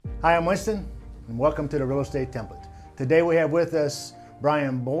Hi, I'm Winston, and welcome to the Real Estate Template. Today we have with us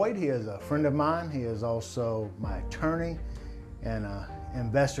Brian Boyd. He is a friend of mine. He is also my attorney and an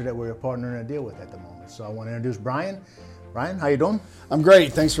investor that we're partnering a deal with at the moment. So I want to introduce Brian. Brian, how you doing? I'm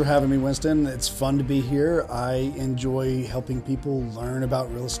great. Thanks for having me, Winston. It's fun to be here. I enjoy helping people learn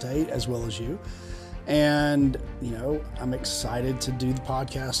about real estate as well as you. And, I'm excited to do the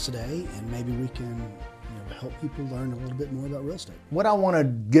podcast today, and maybe we can help people learn a little bit more about real estate. What I want to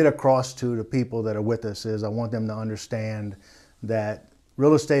get across to the people that are with us is I want them to understand that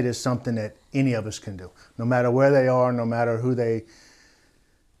real estate is something that any of us can do. No matter where they are, no matter who they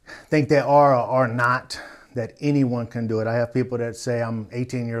think they are or are not, that anyone can do it. I have people that say, I'm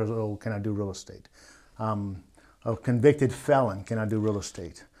 18 years old, can I do real estate? I'm a convicted felon, can I do real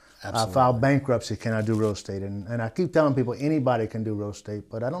estate? Absolutely. I filed bankruptcy, can I do real estate? And I keep telling people anybody can do real estate,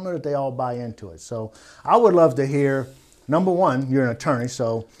 but I don't know that they all buy into it. So I would love to hear, number one, you're an attorney,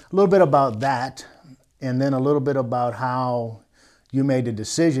 so a little bit about that, and then a little bit about how you made the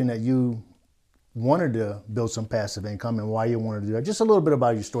decision that you wanted to build some passive income and why you wanted to do that. Just a little bit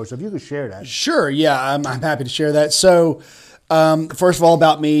about your story. So if you could share that. Sure. Yeah, I'm happy to share that. So first of all,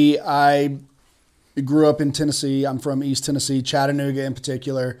 about me, I grew up in Tennessee. I'm from East Tennessee, Chattanooga in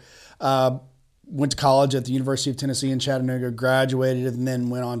particular. Went to college at the University of Tennessee in Chattanooga, graduated, and then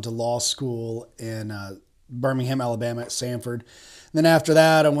went on to law school in Birmingham, Alabama at Samford. And then after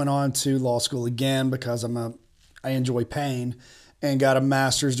that, I went on to law school again because I enjoy pain, and got a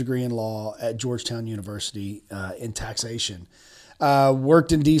master's degree in law at Georgetown University in taxation.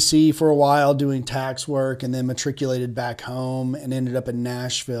 Worked in D.C. for a while doing tax work, and then matriculated back home and ended up in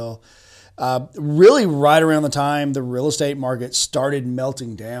Nashville. Really right around the time the real estate market started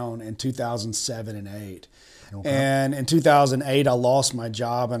melting down in 2007 and 8. Okay. And in 2008, I lost my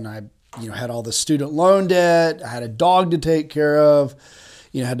job, and I had all the student loan debt. I had a dog to take care of,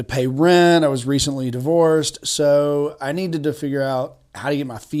 had to pay rent. I was recently divorced. So I needed to figure out how to get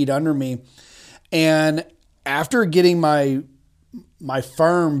my feet under me. And after getting my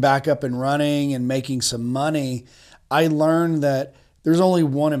firm back up and running and making some money, I learned that there's only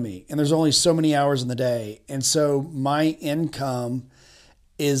one of me, and there's only so many hours in the day. And so my income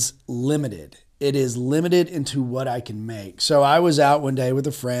is limited. It is limited into what I can make. So I was out one day with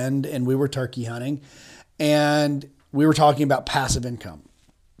a friend, and we were turkey hunting, and we were talking about passive income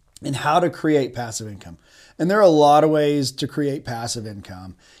and how to create passive income. And there are a lot of ways to create passive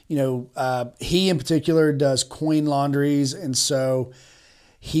income. He in particular does coin laundries, and so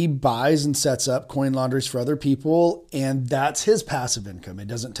he buys and sets up coin laundries for other people, and that's his passive income. It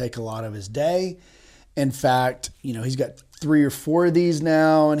doesn't take a lot of his day. In fact, he's got 3 or 4 of these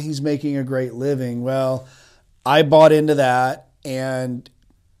now, and he's making a great living. Well, I bought into that, and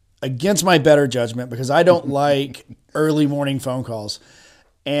against my better judgment, because I don't like early morning phone calls.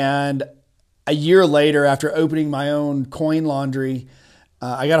 And a year later, after opening my own coin laundry,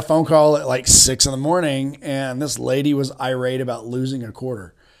 I got a phone call at like 6 a.m, and this lady was irate about losing a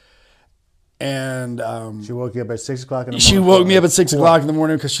quarter. And she woke you up at 6 o'clock in the morning? She woke me up at 6 o'clock in the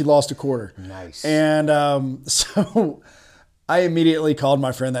morning because she lost a quarter. Nice. And so I immediately called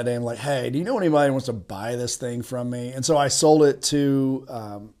my friend that day. I'm like, hey, do you know anybody who wants to buy this thing from me? And so I sold it to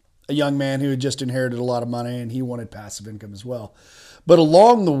a young man who had just inherited a lot of money, and he wanted passive income as well. But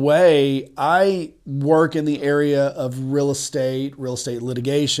along the way, I work in the area of real estate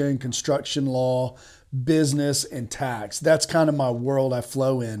litigation, construction law, business, and tax. That's kind of my world I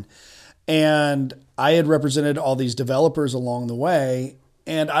flow in. And I had represented all these developers along the way,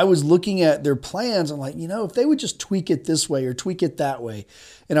 and I was looking at their plans. I'm like, if they would just tweak it this way or tweak it that way.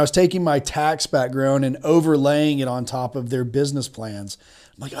 And I was taking my tax background and overlaying it on top of their business plans.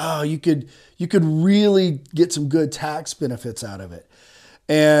 I'm like, oh, you could really get some good tax benefits out of it.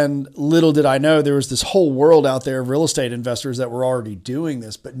 And little did I know there was this whole world out there of real estate investors that were already doing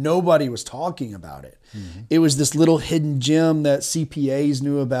this, but nobody was talking about it. Mm-hmm. It was this little hidden gem that CPAs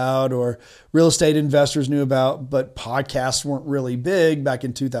knew about or real estate investors knew about, but podcasts weren't really big back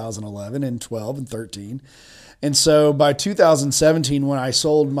in 2011 and 12 and 13. And so by 2017, when I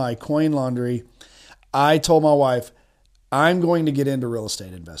sold my coin laundry, I told my wife, I'm going to get into real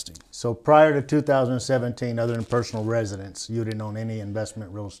estate investing. So prior to 2017, other than personal residence, you didn't own any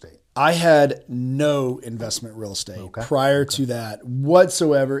investment real estate? I had no investment real estate prior to that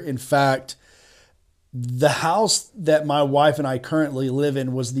whatsoever. In fact, the house that my wife and I currently live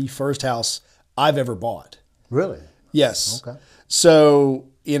in was the first house I've ever bought. Really? Yes. Okay. So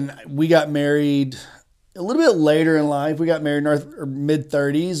we got married a little bit later in life. We got married in our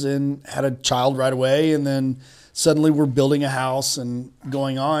mid-30s and had a child right away, and then suddenly we're building a house and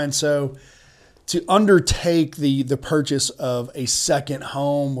going on. So to undertake the purchase of a second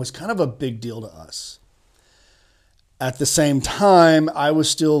home was kind of a big deal to us. At the same time, I was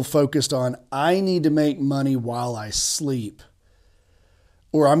still focused on, I need to make money while I sleep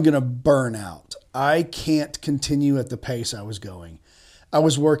or I'm going to burn out. I can't continue at the pace I was going. I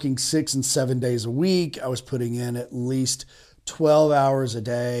was working 6 and 7 days a week. I was putting in at least 12 hours a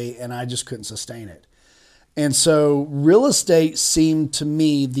day, and I just couldn't sustain it. And so real estate seemed to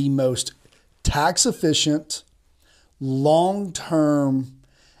me the most tax efficient, long-term,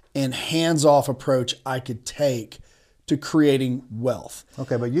 and hands-off approach I could take to creating wealth.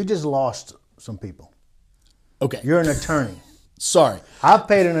 Okay, but you just lost some people. Okay. You're an attorney. Sorry. I've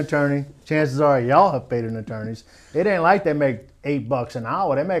paid an attorney. Chances are y'all have paid an attorney. It ain't like they make $8 an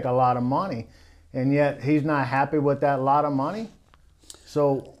hour. They make a lot of money. And yet he's not happy with that lot of money.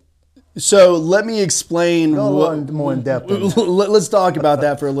 So let me explain. More in depth. Let's talk about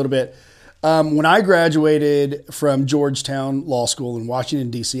that for a little bit. When I graduated from Georgetown Law School in Washington,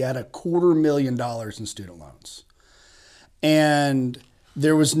 D.C., I had $250,000 in student loans. And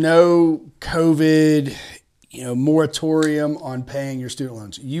there was no COVID, moratorium on paying your student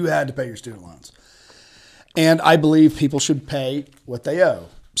loans. You had to pay your student loans. And I believe people should pay what they owe.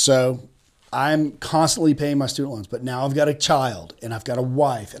 So I'm constantly paying my student loans, but now I've got a child and I've got a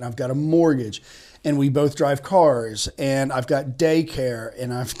wife and I've got a mortgage and we both drive cars and I've got daycare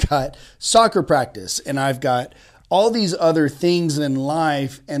and I've got soccer practice and I've got all these other things in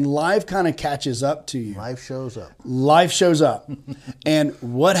life, and life kind of catches up to you. Life shows up. Life shows up. And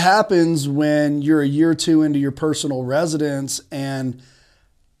what happens when you're a year or two into your personal residence and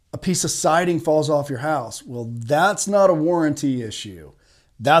a piece of siding falls off your house? Well, that's not a warranty issue.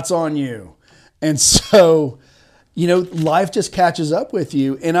 That's on you. And so, life just catches up with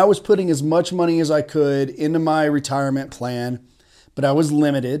you. And I was putting as much money as I could into my retirement plan, but I was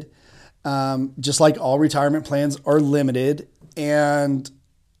limited. Just like all retirement plans are limited. And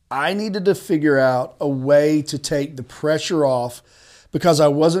I needed to figure out a way to take the pressure off because I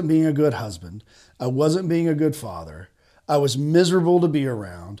wasn't being a good husband. I wasn't being a good father. I was miserable to be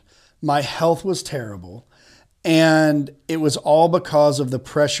around. My health was terrible. And it was all because of the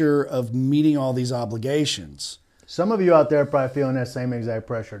pressure of meeting all these obligations. Some of you out there are probably feeling that same exact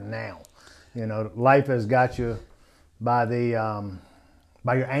pressure now. Life has got you by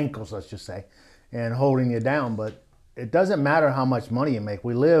your ankles, let's just say, and holding you down. But it doesn't matter how much money you make.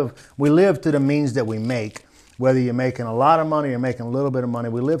 We live to the means that we make, whether you're making a lot of money or making a little bit of money.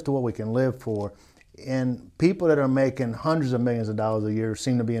 We live to what we can live for. And people that are making hundreds of millions of dollars a year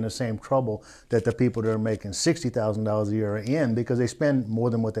seem to be in the same trouble that the people that are making $60,000 a year are in, because they spend more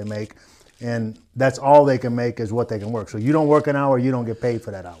than what they make. And that's all they can make is what they can work. So you don't work an hour, you don't get paid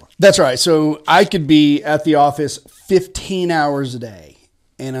for that hour. That's right. So I could be at the office 15 hours a day.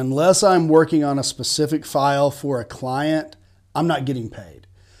 And unless I'm working on a specific file for a client, I'm not getting paid.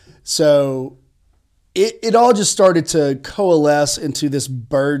 So it all just started to coalesce into this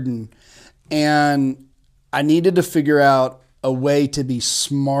burden. And I needed to figure out a way to be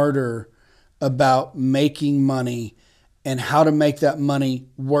smarter about making money and how to make that money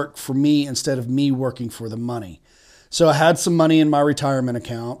work for me instead of me working for the money. So I had some money in my retirement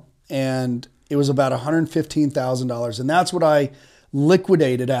account, and it was about $115,000. And that's what I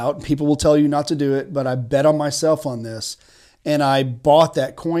liquidated out. People will tell you not to do it, but I bet on myself on this. And I bought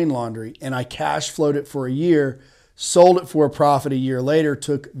that coin laundry and I cash flowed it for a year, sold it for a profit a year later,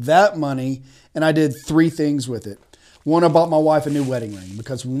 took that money, and I did 3 things with it. One, I bought my wife a new wedding ring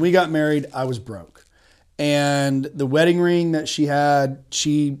because when we got married, I was broke. And the wedding ring that she had,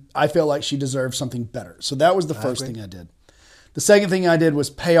 I felt like she deserved something better. So that was the first thing I did. The second thing I did was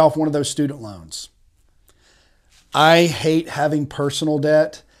pay off one of those student loans. I hate having personal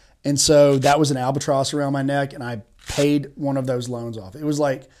debt. And so that was an albatross around my neck, and I paid one of those loans off. It was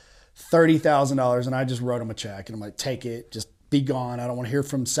like $30,000, and I just wrote them a check. And I'm like, take it, just be gone. I don't want to hear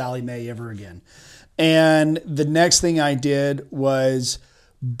from Sally Mae ever again. And the next thing I did was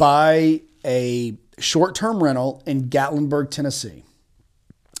buy a short-term rental in Gatlinburg, Tennessee.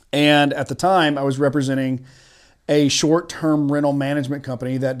 And at the time, I was representing a short-term rental management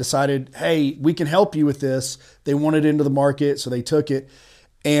company that decided, hey, we can help you with this. They wanted into the market, so they took it.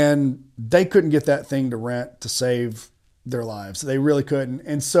 And they couldn't get that thing to rent to save their lives. They really couldn't.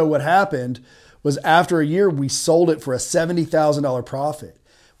 And so what happened was after a year, we sold it for a $70,000 profit.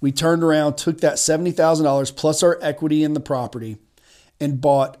 We turned around, took that $70,000 plus our equity in the property and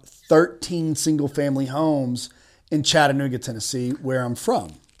bought 13 single-family homes in Chattanooga, Tennessee, where I'm from.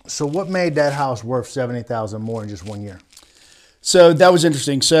 So what made that house worth $70,000 more in just 1 year? So that was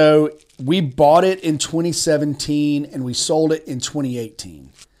interesting. So we bought it in 2017 and we sold it in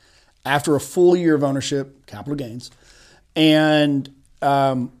 2018. after a full year of ownership, capital gains, and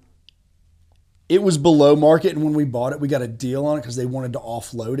it was below market. And when we bought it, we got a deal on it because they wanted to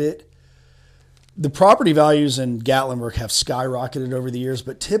offload it. The property values in Gatlinburg have skyrocketed over the years,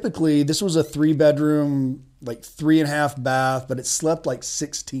 but typically this was a 3-bedroom, like 3.5 bath, but it slept like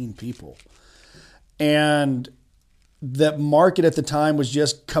 16 people. And the market at the time was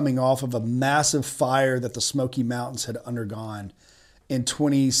just coming off of a massive fire that the Smoky Mountains had undergone in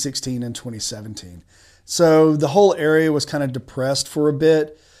 2016 and 2017. So the whole area was kind of depressed for a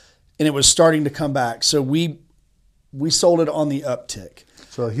bit, and it was starting to come back. So we sold it on the uptick.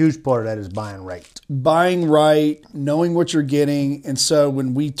 So a huge part of that is buying right. Buying right, knowing what you're getting. And so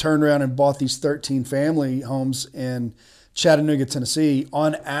when we turned around and bought these 13 family homes in Chattanooga, Tennessee,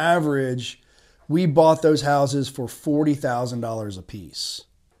 on average, we bought those houses for $40,000 a piece,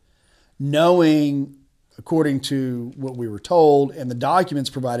 knowing, according to what we were told and the documents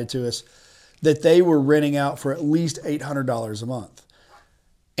provided to us, that they were renting out for at least $800 a month.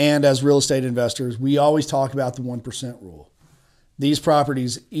 And as real estate investors, we always talk about the 1% rule. These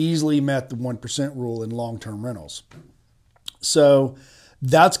properties easily met the 1% rule in long-term rentals. So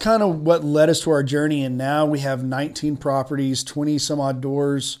that's kind of what led us to our journey. And now we have 19 properties, 20 some odd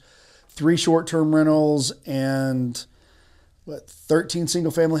doors, 3 short-term rentals, and 13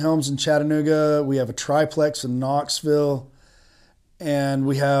 single-family homes in Chattanooga. We have a triplex in Knoxville, and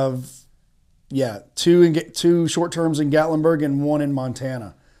we have, 2 short-terms in Gatlinburg and 1 in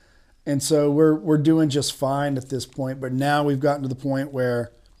Montana. And so we're doing just fine at this point. But now we've gotten to the point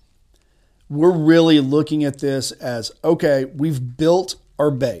where we're really looking at this as, okay, we've built our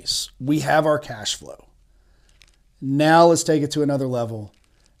base. We have our cash flow. Now let's take it to another level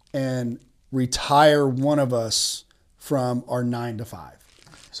and retire one of us from our 9 to 5.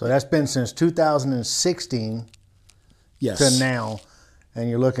 So that's been since 2016 to now. And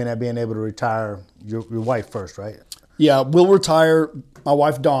you're looking at being able to retire your wife first, right? Yeah, we'll retire my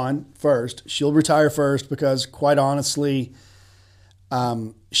wife, Dawn, first. She'll retire first because, quite honestly,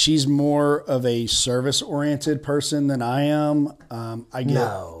 she's more of a service-oriented person than I am. I don't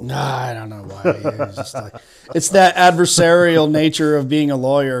know why. It's that adversarial nature of being a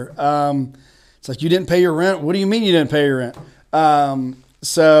lawyer. It's like, you didn't pay your rent. What do you mean you didn't pay your rent?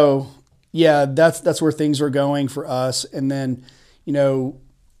 So, yeah, that's where things are going for us. And then,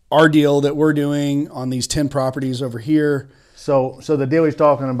 our deal that we're doing on these 10 properties over here. So the deal he's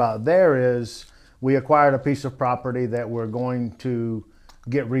talking about there is we acquired a piece of property that we're going to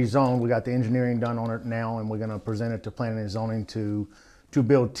get rezoned. We got the engineering done on it now, and we're going to present it to planning and zoning to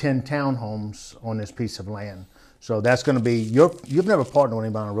build 10 townhomes on this piece of land. So that's going to be you've never partnered with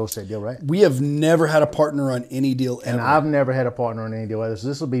anybody on a real estate deal, right? We have never had a partner on any deal ever. And I've never had a partner on any deal either. So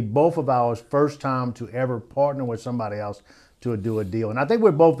this will be both of ours first time to ever partner with somebody else to do a deal. And I think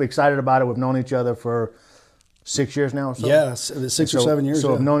we're both excited about it. We've known each other for 6 years now or so. Yeah, 6 or 7 years.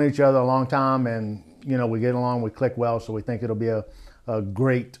 So we've known each other a long time, and we get along, we click well, so we think it'll be a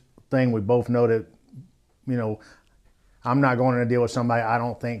great thing. We both know that, I'm not going in a deal with somebody I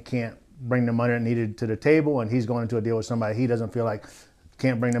don't think can't bring the money needed to the table, and he's going into a deal with somebody he doesn't feel like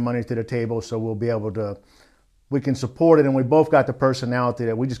can't bring the money to the table, so we'll be able to, we can support it, and we both got the personality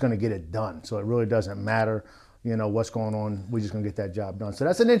that we're just going to get it done. So it really doesn't matter what's going on. We're just going to get that job done. So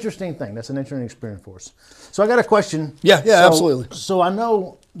that's an interesting thing. That's an interesting experience for us. So I got a question. Yeah, absolutely. So I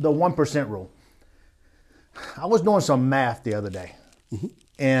know the 1% rule. I was doing some math the other day,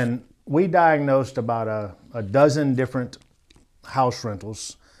 and we diagnosed about a dozen different house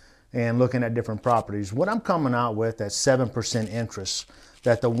rentals and looking at different properties. What I'm coming out with at 7% interest,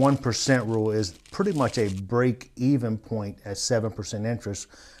 that the 1% rule is pretty much a break-even point at 7% interest,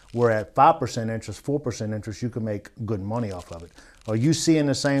 where at 5% interest, 4% interest, you can make good money off of it. Are you seeing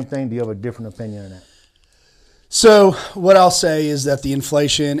the same thing? Do you have a different opinion on that? So what I'll say is that the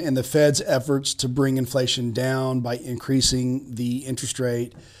inflation and the Fed's efforts to bring inflation down by increasing the interest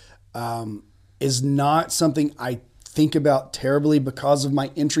rate is not something I think about terribly because of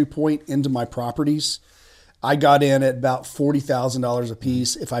my entry point into my properties. I got in at about $40,000 a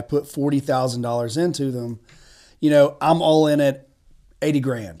piece. If I put $40,000 into them, I'm all in at 80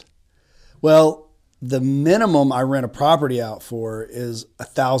 grand. Well, the minimum I rent a property out for is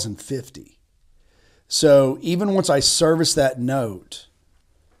 $1,050. So even once I service that note,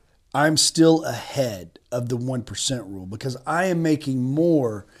 I'm still ahead of the 1% rule because I am making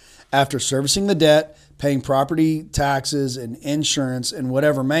more after servicing the debt, paying property taxes and insurance and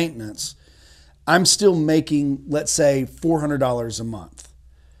whatever maintenance. I'm still making, let's say, $400 a month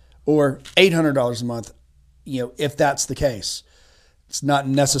or $800 a month, if that's the case. It's not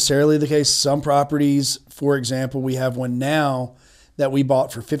necessarily the case. Some properties, for example, we have one now that we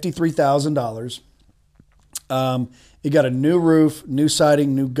bought for $53,000. It got a new roof, new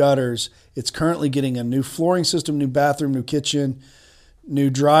siding, new gutters. It's currently getting a new flooring system, new bathroom, new kitchen,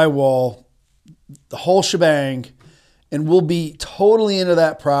 new drywall, the whole shebang. And we'll be totally into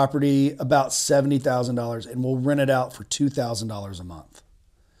that property about $70,000, and we'll rent it out for $2,000 a month.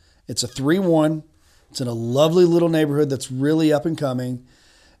 It's a 3-1. It's in a lovely little neighborhood that's really up and coming,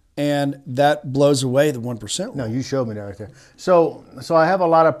 and that blows away the 1% rule. No, you showed me that right there. So I have a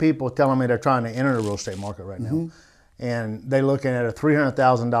lot of people telling me they're trying to enter the real estate market right now, and they're looking at a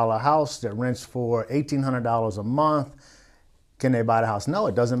 $300,000 house that rents for $1,800 a month. Can they buy the house? No,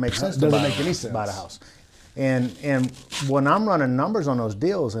 it doesn't make sense. Doesn't make any sense. Buy the house. And when I'm running numbers on those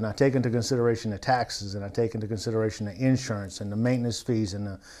deals, and I take into consideration the taxes, and I take into consideration the insurance and the maintenance fees and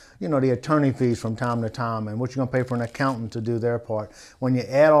the attorney fees from time to time, and what you're gonna pay for an accountant to do their part. When you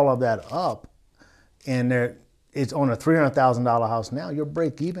add all of that up, and it's on a $300,000 house now, your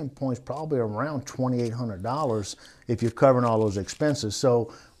break-even point's probably around $2,800 if you're covering all those expenses.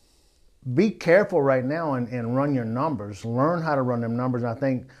 So be careful right now and run your numbers. Learn how to run them numbers. And I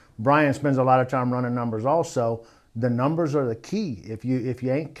think Brian spends a lot of time running numbers also. The numbers are the key. If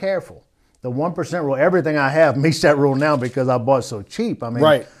you ain't careful, the 1% rule, everything I have meets that rule now because I bought so cheap. I mean,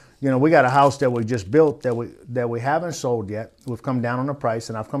 right. We got a house that we just built that we haven't sold yet. We've come down on the price,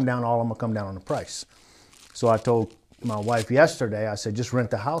 and I've come down, all of them have come down on the price. So I told my wife yesterday, I said, just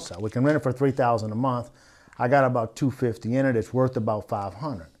rent the house out. We can rent it for $3,000 a month. I got about $250 in it. It's worth about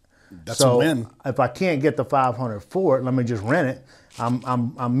 $500. That's a win. If I can't get the $500 for it, let me just rent it.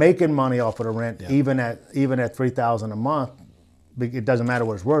 I'm making money off of the rent, even at $3,000 a month. It doesn't matter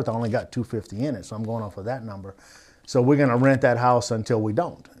what it's worth. I only got $250 in it, so I'm going off of that number. So we're going to rent that house until we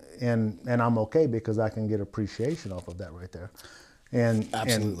don't, and I'm okay because I can get appreciation off of that right there, and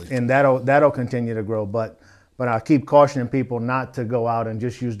absolutely, and that'll continue to grow. But I keep cautioning people not to go out and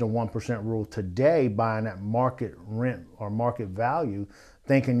just use the 1% rule today, buying at market rent or market value,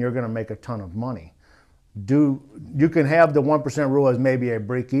 thinking you're going to make a ton of money. You can have the 1% rule as maybe a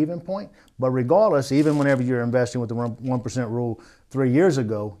break-even point, but regardless, even whenever you're investing with the 1% rule 3 years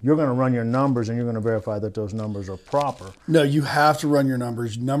ago, you're going to run your numbers and you're going to verify that those numbers are proper. No, you have to run your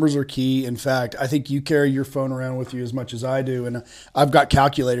numbers. Numbers are key. In fact, I think you carry your phone around with you as much as I do, and I've got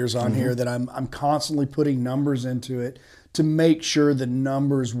calculators on here that I'm constantly putting numbers into it to make sure the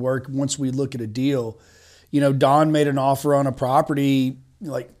numbers work once we look at a deal. Don made an offer on a property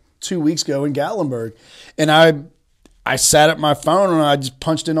like 2 weeks ago in Gatlinburg, and I sat at my phone and I just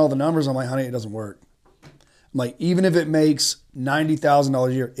punched in all the numbers. I'm like, honey, it doesn't work. I'm like, even if it makes $90,000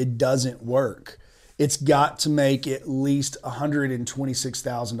 a year, it doesn't work. It's got to make at least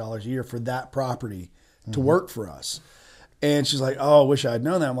 $126,000 a year for that property to work for us. And she's like, oh, I wish I had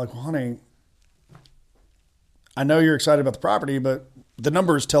known that. I'm like, well, honey, I know you're excited about the property, but the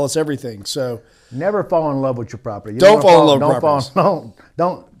numbers tell us everything. So never fall in love with your property. Don't fall in love with properties.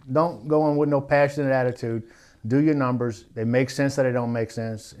 Don't go in with no passionate attitude. Do your numbers. They make sense or they don't make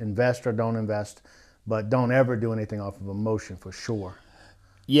sense. Invest or don't invest. But don't ever do anything off of emotion for sure.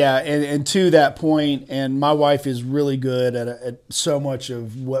 Yeah, and to that point, and my wife is really good at so much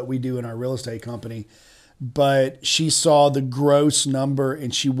of what we do in our real estate company, but she saw the gross number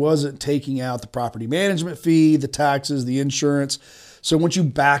and she wasn't taking out the property management fee, the taxes, the insurance. So once you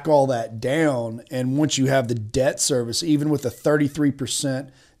back all that down and once you have the debt service, even with a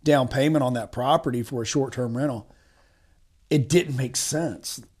 33% down payment on that property for a short-term rental, it didn't make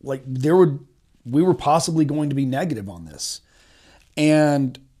sense. Like we were possibly going to be negative on this.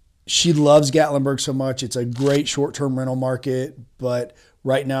 And she loves Gatlinburg so much. It's a great short-term rental market, but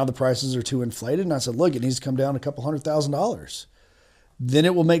right now the prices are too inflated. And I said, look, it needs to come down a couple $100,000. Then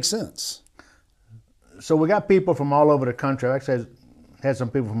it will make sense. So we got people from all over the country. I actually had some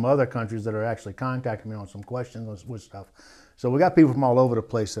people from other countries that are actually contacting me on some questions with stuff. So we got people from all over the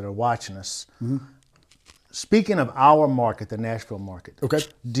place that are watching us. Mm-hmm. Speaking of our market, the Nashville market, okay,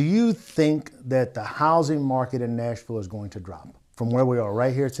 do you think that the housing market in Nashville is going to drop from where we are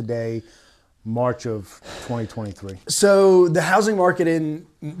right here today, March of 2023? So the housing market in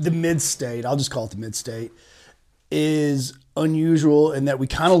the mid-state, I'll just call it the mid-state, is unusual in that we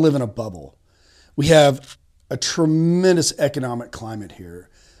kind of live in a bubble. We have a tremendous economic climate here.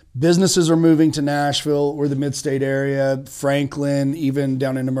 Businesses are moving to Nashville or the mid-state area, Franklin, even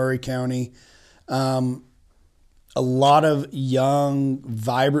down into Murray County. A lot of young,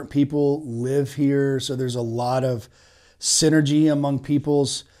 vibrant people live here, so there's a lot of synergy among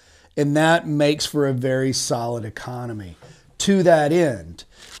peoples, and that makes for a very solid economy. To that end,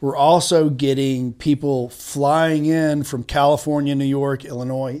 we're also getting people flying in from California, New York,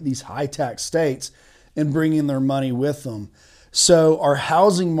 Illinois, these high-tax states, and bringing their money with them. So our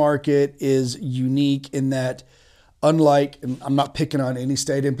housing market is unique in that, unlike, and I'm not picking on any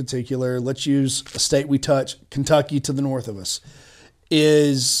state in particular, let's use a state we touch, Kentucky to the north of us,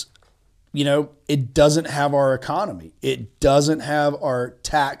 is, it doesn't have our economy. It doesn't have our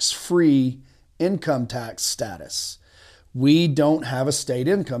tax-free income tax status. We don't have a state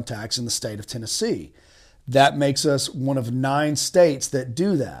income tax in the state of Tennessee. That makes us one of 9 states that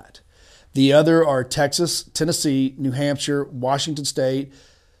do that. The other are Texas, Tennessee, New Hampshire, Washington State,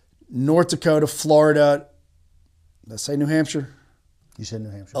 North Dakota, Florida. Did I say New Hampshire? You said New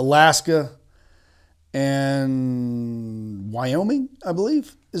Hampshire. Alaska, and Wyoming, I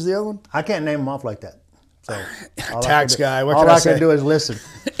believe, is the other one. I can't name them off like that. So tax guy. What all can I I say? can do is listen.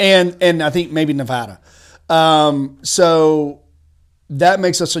 And I think maybe Nevada. So that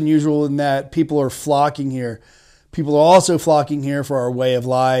makes us unusual in that people are flocking here. People are also flocking here for our way of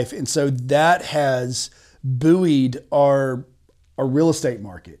life. And so that has buoyed our real estate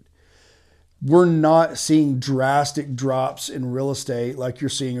market. We're not seeing drastic drops in real estate like you're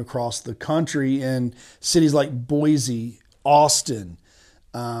seeing across the country in cities like Boise, Austin,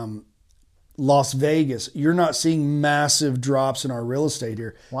 Las Vegas. You're not seeing massive drops in our real estate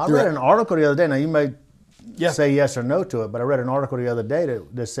here. Well, I read an article the other day. Now, you may say yes or no to it, but I read an article the other day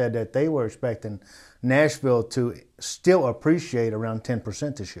that said that they were expecting Nashville to still appreciate around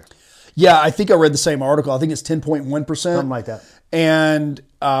 10% this year. Yeah, I think I read the same article. I think it's 10.1%. Something like that. And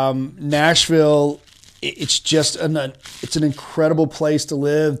Nashville, it's just it's an incredible place to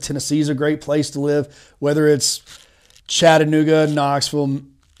live. Tennessee's a great place to live, whether it's Chattanooga, Knoxville,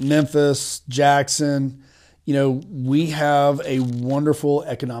 Memphis, Jackson. We have a wonderful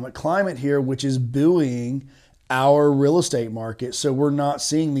economic climate here, which is buoying our real estate market. So we're not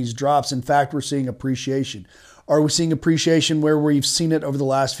seeing these drops. In fact, we're seeing appreciation. Are we seeing appreciation where we've seen it over the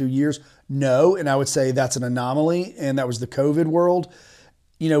last few years? No. And I would say that's an anomaly. And that was the COVID world.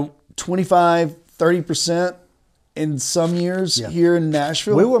 25, 30% in some years here in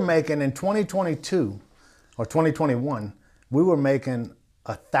Nashville. We were making in 2022 or 2021, we were making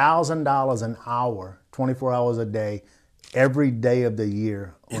 $1,000 an hour, 24 hours a day, every day of the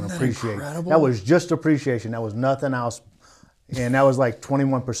year on appreciation. That was just appreciation. That was nothing else. And that was like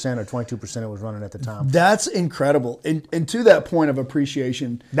 21% or 22% it was running at the time. That's incredible. And to that point of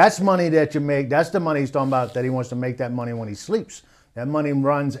appreciation. That's money that you make. That's the money he's talking about, that he wants to make that money when he sleeps. That money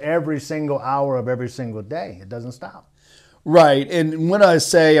runs every single hour of every single day. It doesn't stop. Right. And when I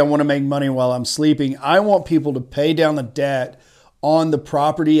say I want to make money while I'm sleeping, I want people to pay down the debt on the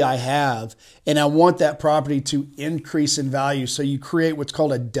property I have, and I want that property to increase in value. So you create what's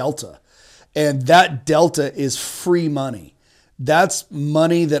called a delta, and that delta is free money. That's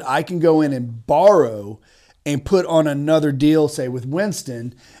money that I can go in and borrow and put on another deal, say with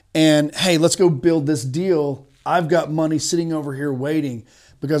Winston, and hey, let's go build this deal. I've got money sitting over here waiting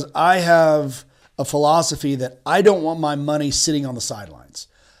because I have a philosophy that I don't want my money sitting on the sidelines.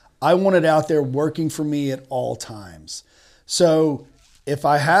 I want it out there working for me at all times. So if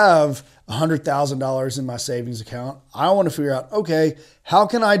I have $100,000 in my savings account, I want to figure out, okay, how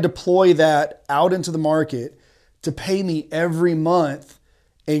can I deploy that out into the market to pay me every month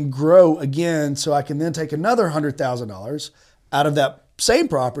and grow again so I can then take another $100,000 out of that same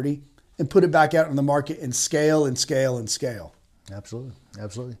property and put it back out in the market and scale and scale and scale. Absolutely.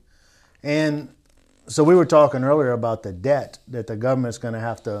 Absolutely. And so we were talking earlier about the debt that the government's going to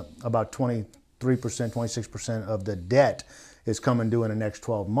have to, about 23%, 26% of the debt is coming due in the next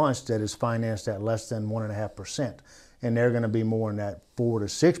 12 months that is financed at less than 1.5%. And they're going to be more in that 4 to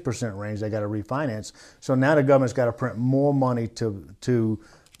 6% range. They got to refinance. So now the government's got to print more money to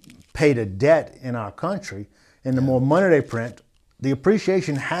pay the debt in our country. And the more money they print, the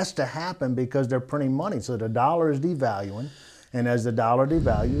appreciation has to happen because they're printing money. So the dollar is devaluing. And as the dollar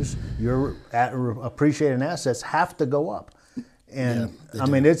devalues, your appreciating assets have to go up. And I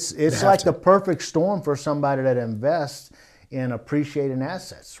mean, it's like the perfect storm for somebody that invests in appreciating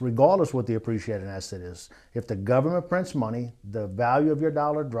assets, regardless what the appreciating asset is. If the government prints money, the value of your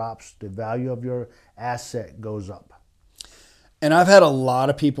dollar drops, the value of your asset goes up. And I've had a lot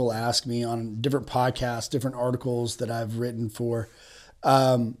of people ask me on different podcasts, different articles that I've written for,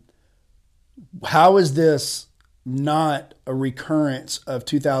 how is this not a recurrence of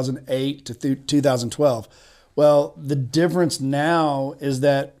 2008 to 2012? Well, the difference now is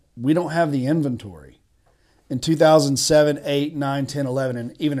that we don't have the inventory. In 2007, 8, 9, 10, 11,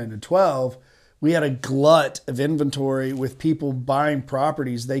 and even into 12, we had a glut of inventory with people buying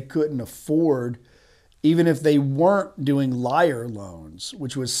properties they couldn't afford, even if they weren't doing liar loans,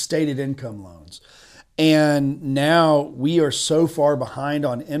 which was stated income loans. And now we are so far behind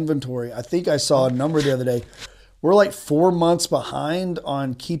on inventory. I think I saw a number the other day. we're like 4 months behind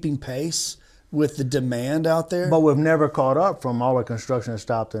on keeping pace with the demand out there. But we've never caught up from all the construction that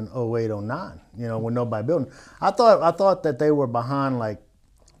stopped in 08, 09, when nobody building. I thought that they were behind like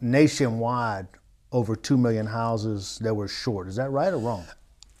nationwide over 2 million houses that were short. Is that right or wrong?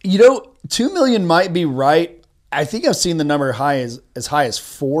 2 million might be right. I think I've seen the number as high as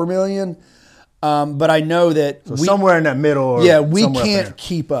 4 million. But I know that somewhere in that middle. Or we can't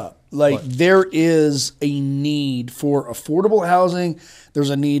keep up. There is a need for affordable housing. There's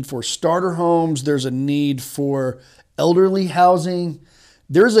a need for starter homes. There's a need for elderly housing.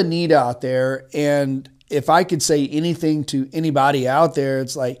 There's a need out there. And if I could say anything to anybody out there,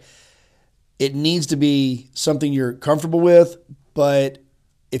 it's like it needs to be something you're comfortable with. But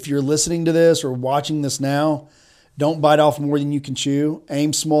if you're listening to this or watching this now, don't bite off more than you can chew.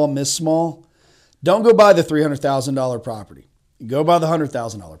 Aim small, miss small. Don't go buy the $300,000 property. Go buy the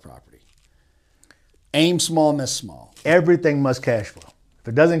 $100,000 property. Aim small, miss small. Everything must cash flow. If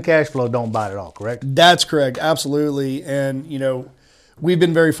it doesn't cash flow, don't buy it at all, correct? That's correct, absolutely. And, we've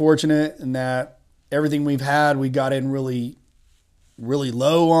been very fortunate in that everything we've had, we got in really, really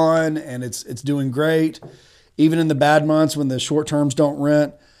low on, and it's doing great. Even in the bad months when the short terms don't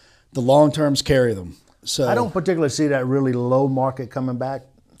rent, the long terms carry them. So I don't particularly see that really low market coming back.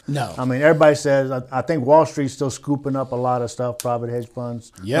 No. I mean, everybody says, I think Wall Street's still scooping up a lot of stuff, private hedge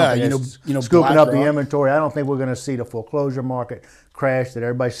funds. Yeah, scooping up the inventory. I don't think we're going to see the foreclosure market crash that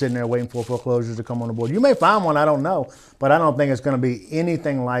everybody's sitting there waiting for foreclosures to come on the board. You may find one, I don't know, but I don't think it's going to be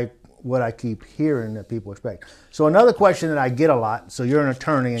anything like what I keep hearing that people expect. So another question that I get a lot, so you're an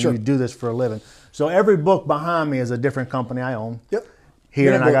attorney and Sure. you do this for a living. So every book behind me is a different company I own. Yep.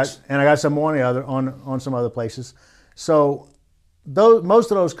 Here, and I got some more on some other places. So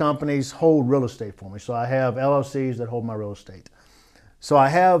most of those companies hold real estate for me. So I have LLCs that hold my real estate. So I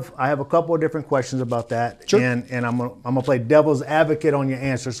have a couple of different questions about that, Sure. and I'm gonna play devil's advocate on your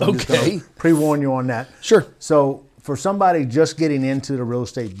answer. So I'm just gonna pre-warn you on that. Sure. So for somebody just getting into the real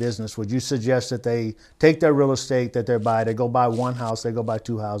estate business, would you suggest that they take their real estate that they buy, they go buy one house, they go buy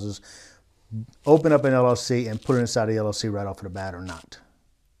two houses, open up an LLC and put it inside the LLC right off of the bat or not?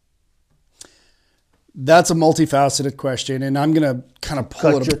 That's a multifaceted question, and I'm gonna kind of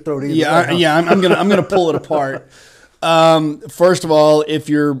pull Cut your throat either way, huh? I'm gonna pull it apart. First of all, if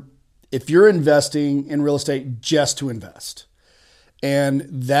you're investing in real estate just to invest, and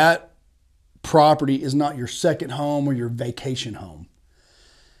that property is not your second home or your vacation home,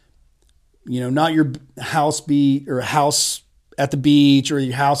 not your house at the beach or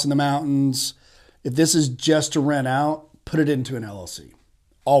your house in the mountains. If this is just to rent out, put it into an LLC.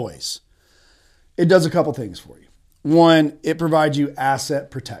 Always. It does a couple things for you. One, it provides you asset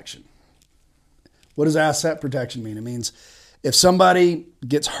protection. What does asset protection mean? It means if somebody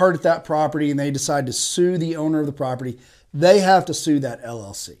gets hurt at that property and they decide to sue the owner of the property, they have to sue that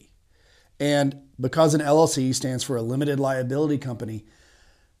LLC. And because an LLC stands for a limited liability company,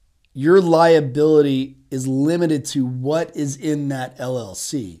 your liability is limited to what is in that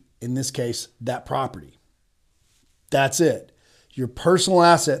LLC. In this case, that property. That's it. Your personal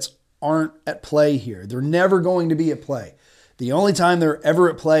assets aren't at play here. They're never going to be at play. The only time they're ever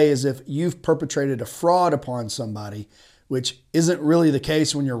at play is if you've perpetrated a fraud upon somebody, which isn't really the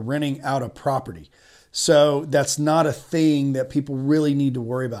case when you're renting out a property. So that's not a thing that people really need to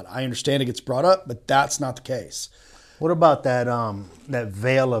worry about. I understand it gets brought up, but that's not the case. What about that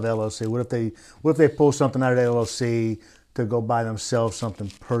veil of LLC? What if they pull something out of the LLC to go buy themselves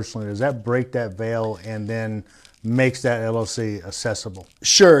something personally? Does that break that veil and then makes that LLC accessible?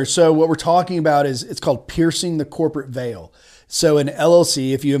 Sure. So what we're talking about is it's called piercing the corporate veil. So an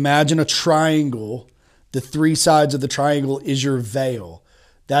LLC, if you imagine a triangle, the three sides of the triangle is your veil.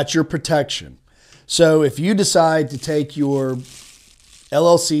 That's your protection. So if you decide to take your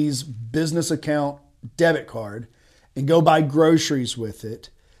LLC's business account debit card and go buy groceries with it,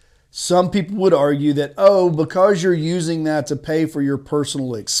 some people would argue that, because you're using that to pay for your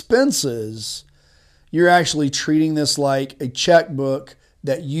personal expenses, you're actually treating this like a checkbook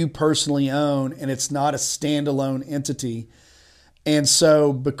that you personally own, and it's not a standalone entity. And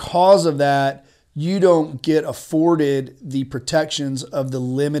so because of that, you don't get afforded the protections of the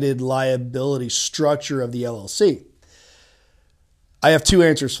limited liability structure of the LLC. I have two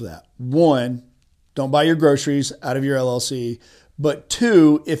answers for that. One, don't buy your groceries out of your LLC. But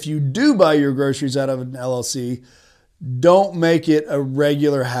two, if you do buy your groceries out of an LLC, don't make it a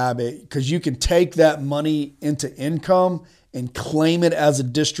regular habit, because you can take that money into income and claim it as a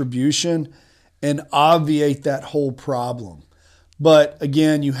distribution and obviate that whole problem. But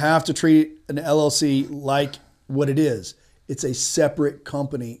again, you have to treat an LLC like what it is. It's a separate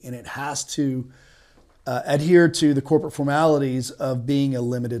company, and it has to adhere to the corporate formalities of being a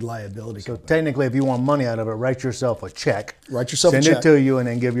limited liability So company. technically, if you want money out of it, write yourself a check. Write yourself send a check. it to you, and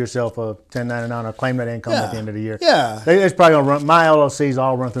then give yourself a 1099 or claim that income at the end of the year. Yeah. It's probably gonna run. My LLCs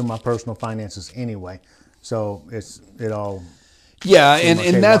all run through my personal finances anyway, so it all. Yeah, and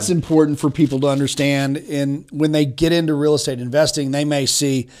K1. that's important for people to understand. And when they get into real estate investing, they may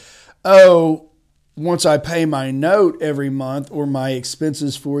see, oh, once I pay my note every month or my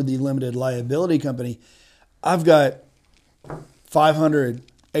expenses for the limited liability company, I've got $500,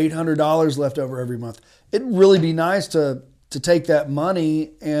 $800 left over every month. It'd really be nice to take that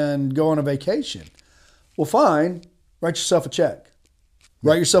money and go on a vacation. Well, fine. Write yourself a check.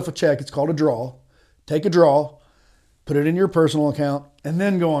 Write yourself a check. It's called a draw. Take a draw, put it in your personal account, and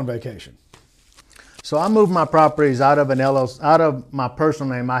then go on vacation. So I moved my properties out of an LLC, out of my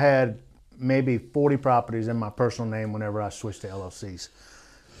personal name. I had maybe 40 properties in my personal name whenever I switched to LLCs.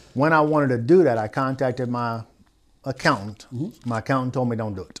 When I wanted to do that, I contacted my accountant. My accountant told me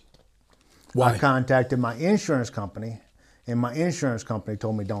don't do it. Why? I contacted my insurance company, and my insurance company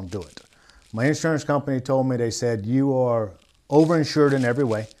told me don't do it. My insurance company told me, they said, you are overinsured in every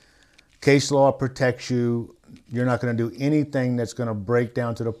way. Case law protects you. You're not going to do anything that's going to break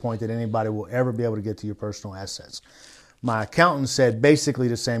down to the point that anybody will ever be able to get to your personal assets. My accountant said basically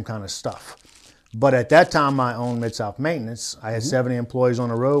the same kind of stuff. But at that time, I owned Mid-South Maintenance. I had 70 employees on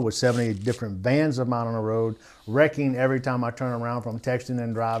the road with 70 different vans of mine on the road, wrecking every time I turn around from texting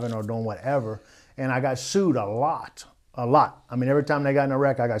and driving or doing whatever. And I got sued a lot. A lot. I mean, every time they got in a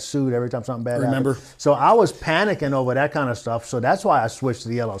wreck, I got sued every time something bad Remember? happened. So I was panicking over that kind of stuff. So that's why I switched to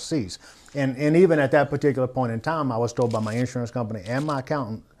the LLCs. And even at that particular point in time, I was told by my insurance company and my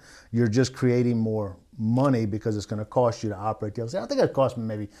accountant, you're just creating more money because it's going to cost you to operate the LLC. I think it cost me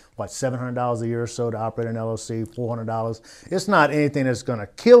maybe, what, $700 a year or so to operate an LLC, $400. It's not anything that's going to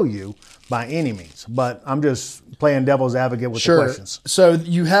kill you by any means, but I'm just playing devil's advocate with the questions. So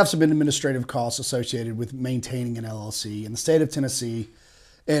you have some administrative costs associated with maintaining an LLC. In the state of Tennessee,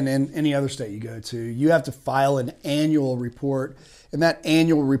 and in any other state you go to, you have to file an annual report, and that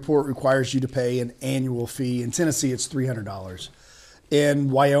annual report requires you to pay an annual fee. In Tennessee, it's $300.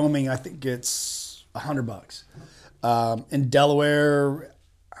 In Wyoming, I think it's $100. In Delaware,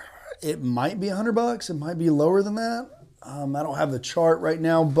 it might be $100. It might be lower than that. I don't have the chart right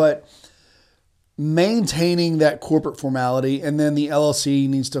now, but maintaining that corporate formality, and then the LLC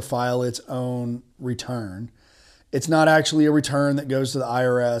needs to file its own return. It's not actually a return that goes to the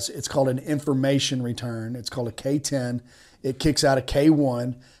IRS. It's called an information return. It's called a K-10. It kicks out a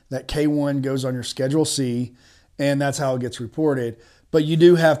K-1. That K-1 goes on your Schedule C, and that's how it gets reported. But you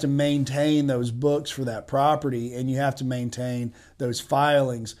do have to maintain those books for that property, and you have to maintain those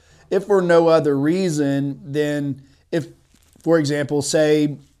filings. If for no other reason, then if, for example,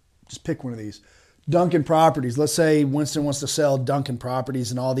 say, just pick one of these, Duncan Properties. Let's say Winston wants to sell Duncan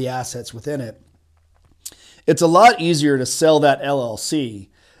Properties and all the assets within it. It's a lot easier to sell that LLC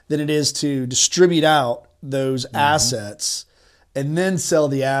than it is to distribute out those assets and then sell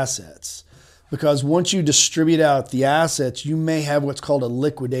the assets. Because once you distribute out the assets, you may have what's called a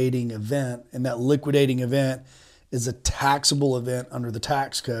liquidating event. And that liquidating event is a taxable event under the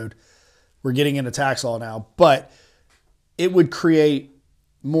tax code. We're getting into tax law now, but it would create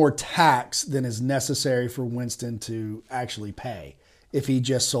more tax than is necessary for Winston to actually pay if he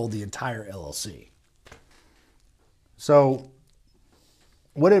just sold the entire LLC. So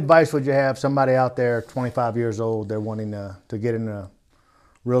what advice would you have somebody out there, 25 years old, they're wanting to get into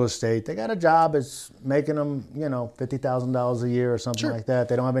real estate? They got a job that's making them, $50,000 a year or something like that.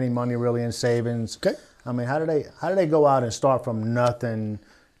 They don't have any money really in savings. Okay. I mean, how do they go out and start from nothing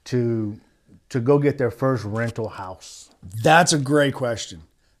to go get their first rental house? That's a great question.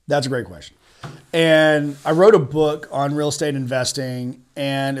 And I wrote a book on real estate investing,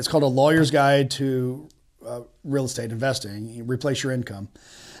 and it's called A Lawyer's Guide to Real Estate Investing, Replace Your Income.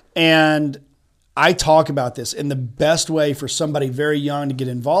 And I talk about this, and the best way for somebody very young to get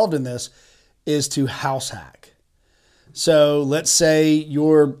involved in this is to house hack. So let's say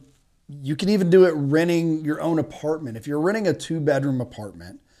you can even do it renting your own apartment. If you're renting a 2-bedroom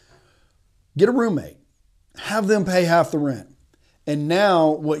apartment, get a roommate, have them pay half the rent. And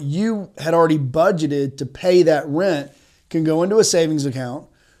now what you had already budgeted to pay that rent can go into a savings account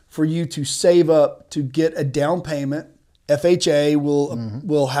for you to save up to get a down payment. FHA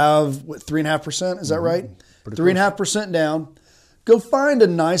will have, what, 3.5%? Is that right? 3.5% down. Go find a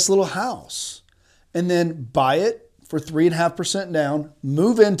nice little house and then buy it for 3.5% down,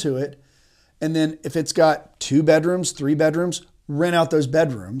 move into it. And then if it's got 2 bedrooms, 3 bedrooms, rent out those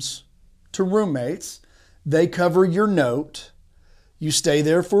bedrooms to roommates. They cover your note. You stay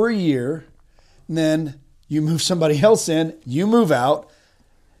there for a year. then you move somebody else in, you move out.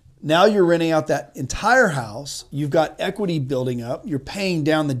 Now you're renting out that entire house. You've got equity building up. You're paying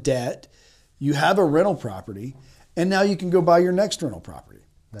down the debt. You have a rental property, and now you can go buy your next rental property.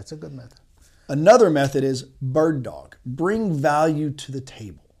 That's a good method. Another method is bird dog. Bring value to the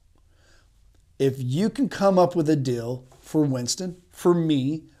table. If you can come up with a deal for Winston, for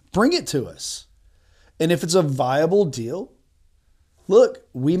me, bring it to us. And if it's a viable deal, look,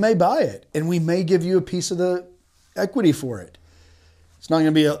 we may buy it and we may give you a piece of the equity for it. It's not going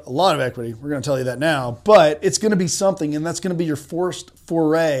to be a lot of equity. We're going to tell you that now, but it's going to be something, and that's going to be your first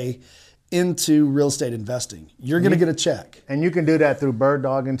foray into real estate investing. You're going to get a check. And you can do that through bird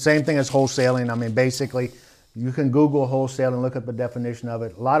dog, and same thing as wholesaling. I mean, basically, you can Google wholesale and look up the definition of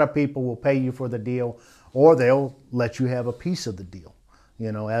it. A lot of people will pay you for the deal, or they'll let you have a piece of the deal.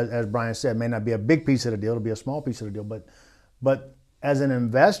 You know, as Brian said, it may not be a big piece of the deal, it'll be a small piece of the deal, but as an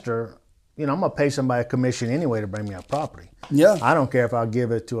investor, you know, I'm going to pay somebody a commission anyway to bring me a property. Yeah. I don't care if I'll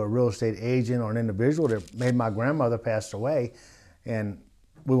give it to a real estate agent or an individual that maybe my grandmother passed away and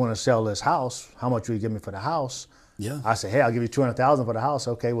we want to sell this house. How much will you give me for the house? Yeah. I say, hey, I'll give you $200,000 for the house.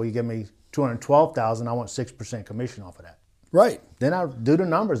 Okay, well, you give me $212,000. I want 6% commission off of that. Right. Then I'll do the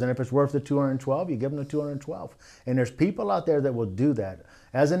numbers, and if it's worth the $212, you give them the $212. And there's people out there that will do that.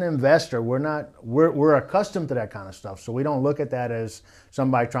 As an investor, we're accustomed to that kind of stuff. So we don't look at that as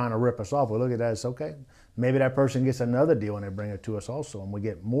somebody trying to rip us off. We look at that as, okay, maybe that person gets another deal and they bring it to us also, and we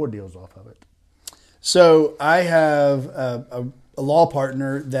get more deals off of it. So I have a law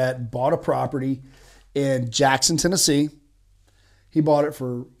partner that bought a property in Jackson, Tennessee. He bought it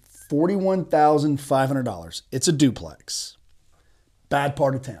for $41,500. It's a duplex. Bad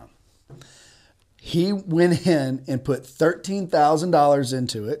part of town. He went in and put $13,000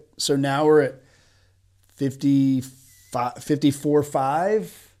 into it. So now we're at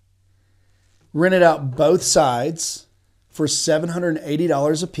 $54,500. Rented out both sides for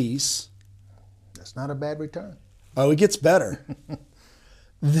 $780 a piece. That's not a bad return. Oh, it gets better.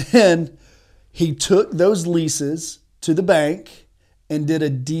 Then he took those leases to the bank and did a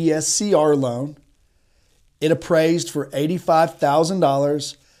DSCR loan. It appraised for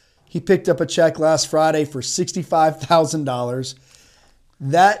 $85,000. He picked up a check last Friday for $65,000.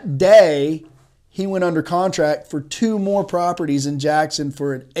 That day, he went under contract for 2 more properties in Jackson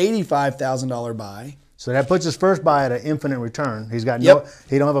for an $85,000 buy. So that puts his first buy at an infinite return. He's got he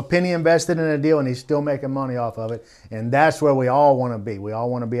don't have a penny invested in a deal, and he's still making money off of it. And that's where we all want to be. We all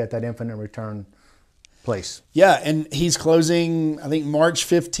want to be at that infinite return place. Yeah, and he's closing, I think, March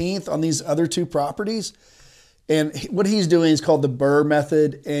 15th on these other 2 properties. And what he's doing is called the BRRRR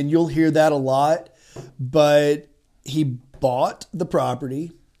method, and you'll hear that a lot. But he bought the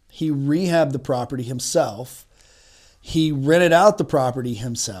property, he rehabbed the property himself, he rented out the property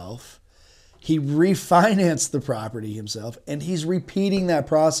himself, he refinanced the property himself, and he's repeating that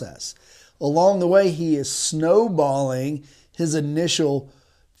process. Along the way, he is snowballing his initial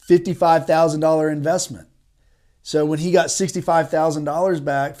 $55,000 investment. So when he got $65,000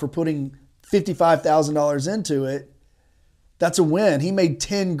 back for putting $55,000 into it, that's a win. He made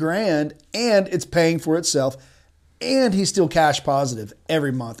 10 grand and it's paying for itself, and he's still cash positive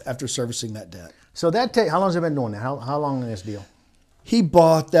every month after servicing that debt. So how long has he been doing that? How long in this deal? He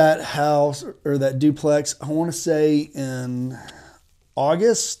bought that house or that duplex, I want to say in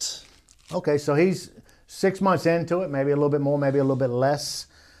August. Okay, so he's 6 months into it, maybe a little bit more, maybe a little bit less.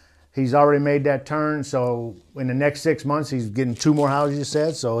 He's already made that turn, so in the next 6 months, he's getting 2 more houses, you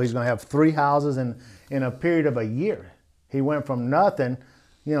said, so he's going to have 3 houses in a period of a year. He went from nothing,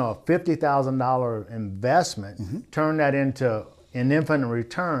 you know, a $50,000 investment, turned that into an infinite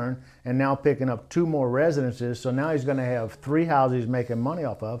return, and now picking up 2 more residences, so now he's going to have 3 houses he's making money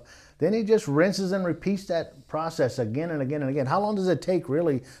off of. Then he just rinses and repeats that process again and again and again. How long does it take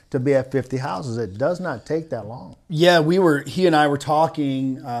really to be at 50 houses? It does not take that long. Yeah, he and I were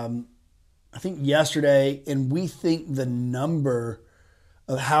talking, I think yesterday, and we think the number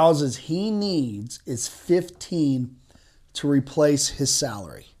of houses he needs is 15 to replace his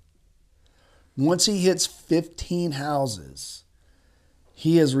salary. Once he hits 15 houses,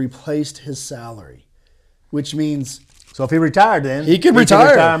 he has replaced his salary, which means... So if he retired then, he could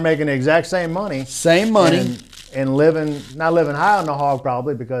retire making the exact same money. Same money. And not living high on the hog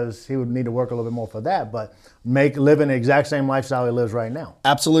probably, because he would need to work a little bit more for that, but living the exact same lifestyle he lives right now.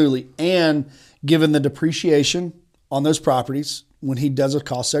 Absolutely. And given the depreciation on those properties, when he does a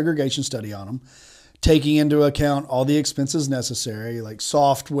cost segregation study on them, taking into account all the expenses necessary, like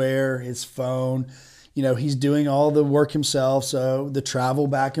software, his phone, you know, he's doing all the work himself. So the travel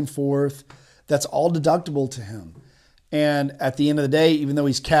back and forth, that's all deductible to him. And at the end of the day, even though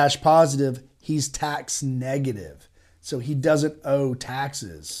he's cash positive, he's tax negative. So he doesn't owe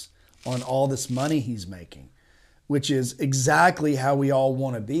taxes on all this money he's making, which is exactly how we all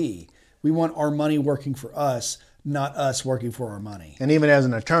want to be. We want our money working for us, not us working for our money. And even as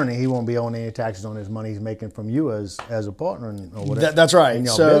an attorney, he won't be owing any taxes on his money he's making from you as a partner or whatever. That's right.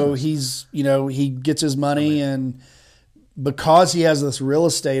 So business. he gets his money, and because he has this real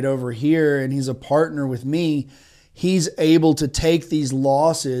estate over here and he's a partner with me, he's able to take these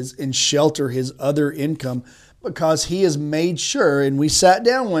losses and shelter his other income because he has made sure, and we sat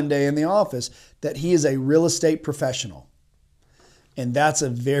down one day in the office, that he is a real estate professional. And that's a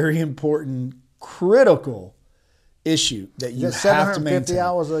very important, critical issue that you have to maintain. 750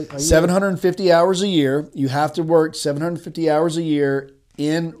 hours a year? 750 hours a year. You have to work 750 hours a year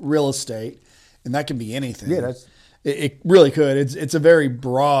in real estate, and that can be anything. Yeah, it really could. It's a very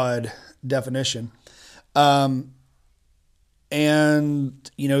broad definition. And,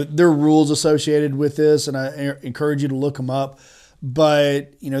 there are rules associated with this, and I encourage you to look them up.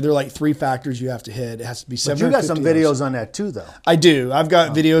 But, there are like 3 factors you have to hit. It has to be 750 But you got some hours. videos on that too, though. I do. I've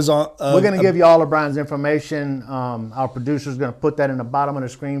got videos on. We're going to give you all of Brian's information. Our producer's going to put that in the bottom of the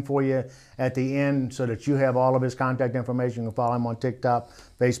screen for you at the end so that you have all of his contact information. You can follow him on TikTok,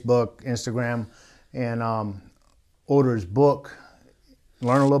 Facebook, Instagram, and order his book.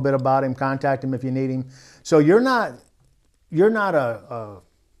 Learn a little bit about him. Contact him if you need him. So you're not a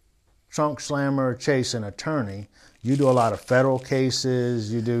trunk slammer chasing attorney. You do a lot of federal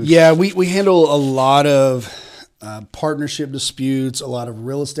cases. You do. Yeah, we handle a lot of partnership disputes, a lot of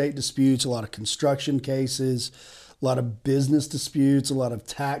real estate disputes, a lot of construction cases, a lot of business disputes, a lot of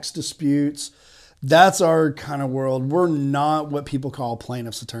tax disputes. That's our kind of world. We're not what people call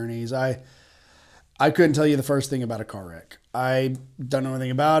plaintiff's attorneys. I couldn't tell you the first thing about a car wreck. I don't know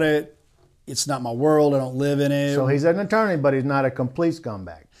anything about it. It's not my world. I don't live in it. So he's an attorney, but he's not a complete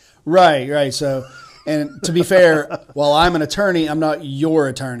scumbag. Right. So, and to be fair, while I'm an attorney, I'm not your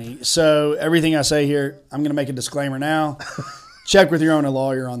attorney. So everything I say here, I'm going to make a disclaimer now. Check with your own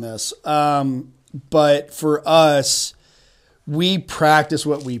lawyer on this. But for us, we practice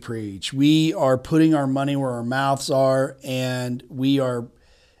what we preach. We are putting our money where our mouths are, and we are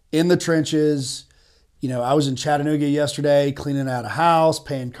in the trenches. I was in Chattanooga yesterday, cleaning out a house,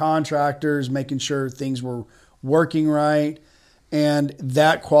 paying contractors, making sure things were working right. And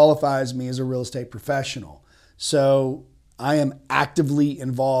that qualifies me as a real estate professional. So I am actively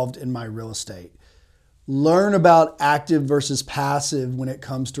involved in my real estate. Learn about active versus passive when it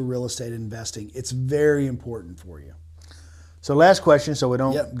comes to real estate investing. It's very important for you. So last question, so we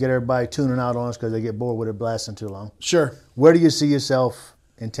don't get everybody tuning out on us because they get bored with it blasting too long. Sure. Where do you see yourself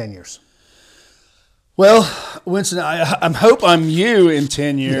in 10 years? Well, Winston, I hope I'm you in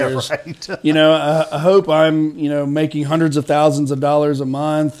 10 years. Yeah, right. I hope I'm, making hundreds of thousands of dollars a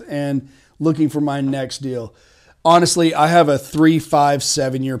month and looking for my next deal. Honestly, I have a 3, 5,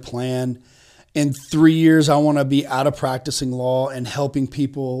 7-year plan. In 3 years, I want to be out of practicing law and helping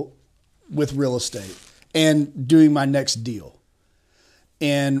people with real estate and doing my next deal.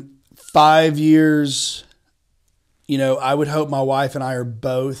 In 5 years, I would hope my wife and I are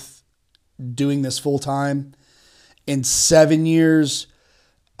both doing this full time. In 7 years,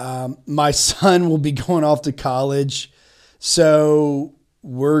 my son will be going off to college. So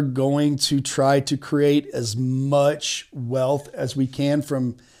we're going to try to create as much wealth as we can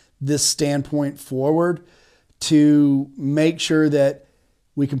from this standpoint forward to make sure that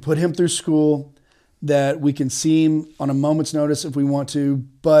we can put him through school, that we can see him on a moment's notice if we want to,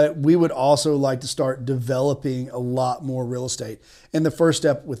 but we would also like to start developing a lot more real estate. And the first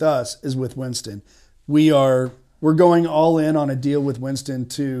step with us is with Winston. We're going all in on a deal with Winston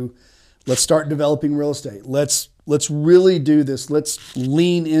to let's start developing real estate. Let's really do this. Let's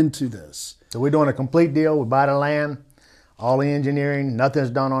lean into this. So we're doing a complete deal. We buy the land, all the engineering,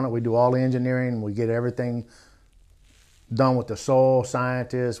 nothing's done on it. We do all the engineering. We get everything done with the soil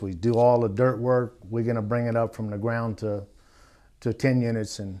scientists. We do all the dirt work. We're going to bring it up from the ground to 10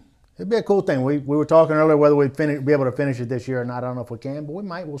 units, and it'd be a cool thing. We were talking earlier whether we'd be able to finish it this year or not. I don't know if we can, but we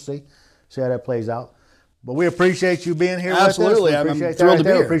might. We'll see how that plays out. But we appreciate you being here Absolutely. with us. I'm thrilled to be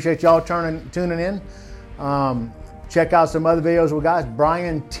here. Appreciate y'all tuning in. Check out some other videos we got.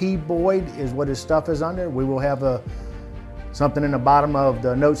 Brian T. Boyd is what his stuff is under. We will have something in the bottom of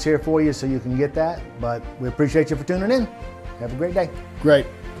the notes here for you so you can get that. But we appreciate you for tuning in. Have a great day. Great.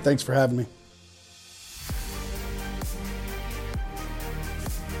 Thanks for having me.